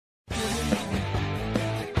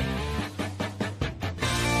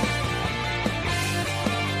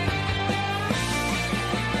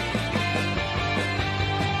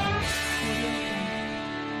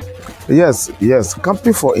Yes.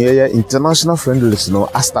 Camping for international friendlies, no,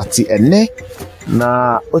 I started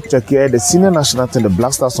na o check the senior national team, the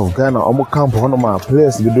Black Stars of Ghana, omo camp honoma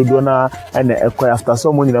players we do na and after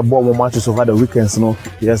so many na ball matches over the weekends, no.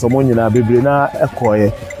 Yes, omo nyina bebre na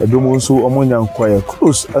ekoye, ebimu nso omo nyankoye.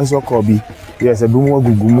 Kudus enso kobi. Yes, ebimu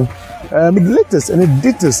agugumu. The latest and the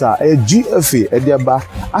details are a GFA Ediaba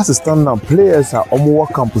assistant now players are omo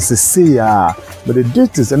campus say but the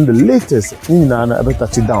details and the latest in na better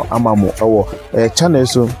touch down amamo our channel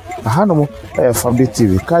so Hanamo Fabdy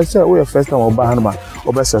TV. Kai say we first time oba hanama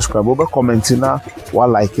oba subscribe oba comment na wa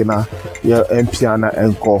like na ya MP na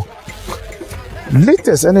enko.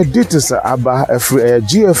 Latest and the details about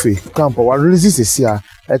GFA camp wa release this year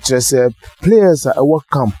players are work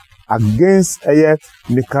camp against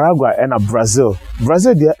Nicaragua and Brazil.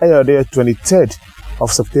 Brazil the 23rd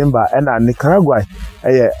of September and Nicaragua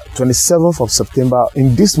 27th of September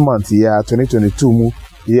in this month 2022.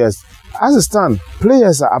 Yes. As it stands,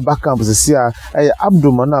 players are back camp this year.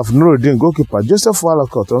 Abdul Manaf, Nuruddin goalkeeper, Joseph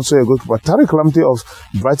Wallacott, also a goalkeeper, Tariq Lamptey of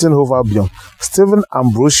Brighton Hove Albion, Stephen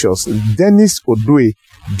Ambrosius, Dennis Odoi,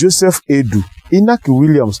 Joseph Edu, Inaki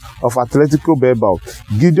Williams of Atletico Bilbao,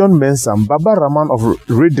 Gideon Mensah, Baba Rahman of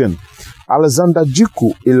Reading, Alexander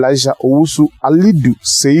Jiku, Elijah Owusu, Alidu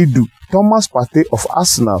Seidu, Thomas Partey of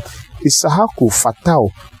Arsenal, Isahaku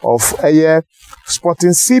Fatau of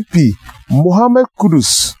Sporting CP, Mohammed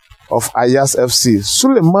Kudus of Ayas FC,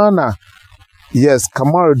 Suleimana,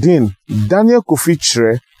 Kamaruddin, Daniel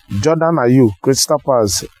Kofichre, Jordan Ayew, Crystal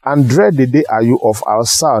Palace, Andre Dede Ayew of Al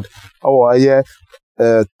Sadd,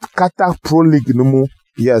 Qatar Pro League numu,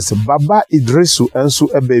 Baba Idrisu Ensu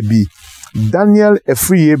Ebebi, Daniel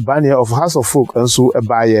Efriye Bania of House of Folk Ensu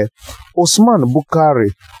Ebaye, Osman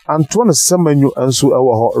Bukari, Antoine Semenyu Ensu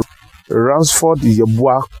Ewaho, Ransford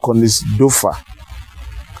Yeboah Konis Dofa.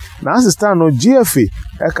 Now as stand no GFA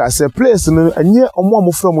eka say players no anye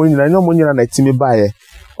omo from nyina anye omo nyina na timi baye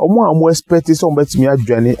omo amo expect say omo betimi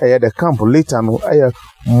adwane the camp later no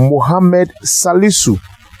Mohammed Salisu,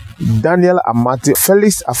 Daniel Amate,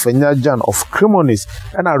 Felix Afenyajan of Cremonis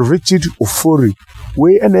and Richard Ofori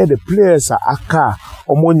we the players are aka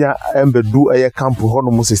omo nya embedu camp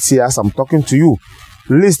hono mo se as I'm talking to you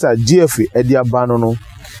list GFA Ediaba no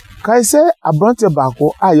kai say abrante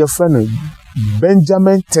bako your friend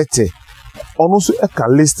Benjamin Tete also a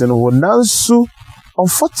list and nansu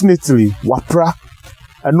unfortunately wapra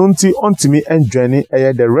anunti ontimi enjoying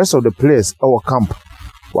the rest of the players our camp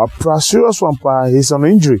wapra serious one pa he's on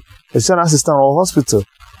injury he's an assistant or hospital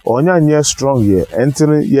or nya strong here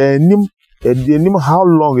entering nim how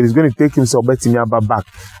long it is going to take him so betting back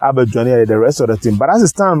about joining the rest of the team but as it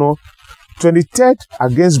stand no 23rd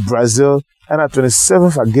against Brazil and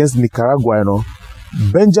 27th against Nicaragua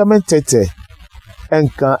Benjamin Tete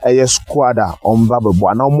enka squadra on Bababo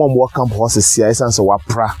and more camp horses here and so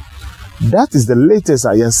wapra. That is the latest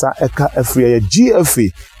ayensa eka every GFA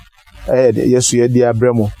yes we dear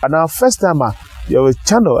bremo and our first time your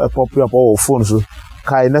channel a pop up our phone so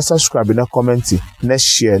kai na subscribe na comment na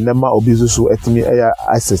share na ma obizo so etimi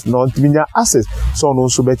access no ntimi access so no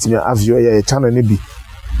so betimi avio channel ni bi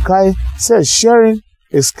kai says sharing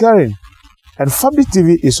is caring. And Fabdy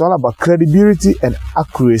TV is all about credibility and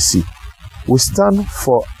accuracy. We stand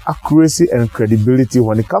for accuracy and credibility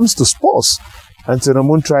when it comes to sports. Until the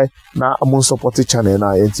moon try, now I'm on support the channel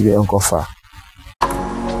now.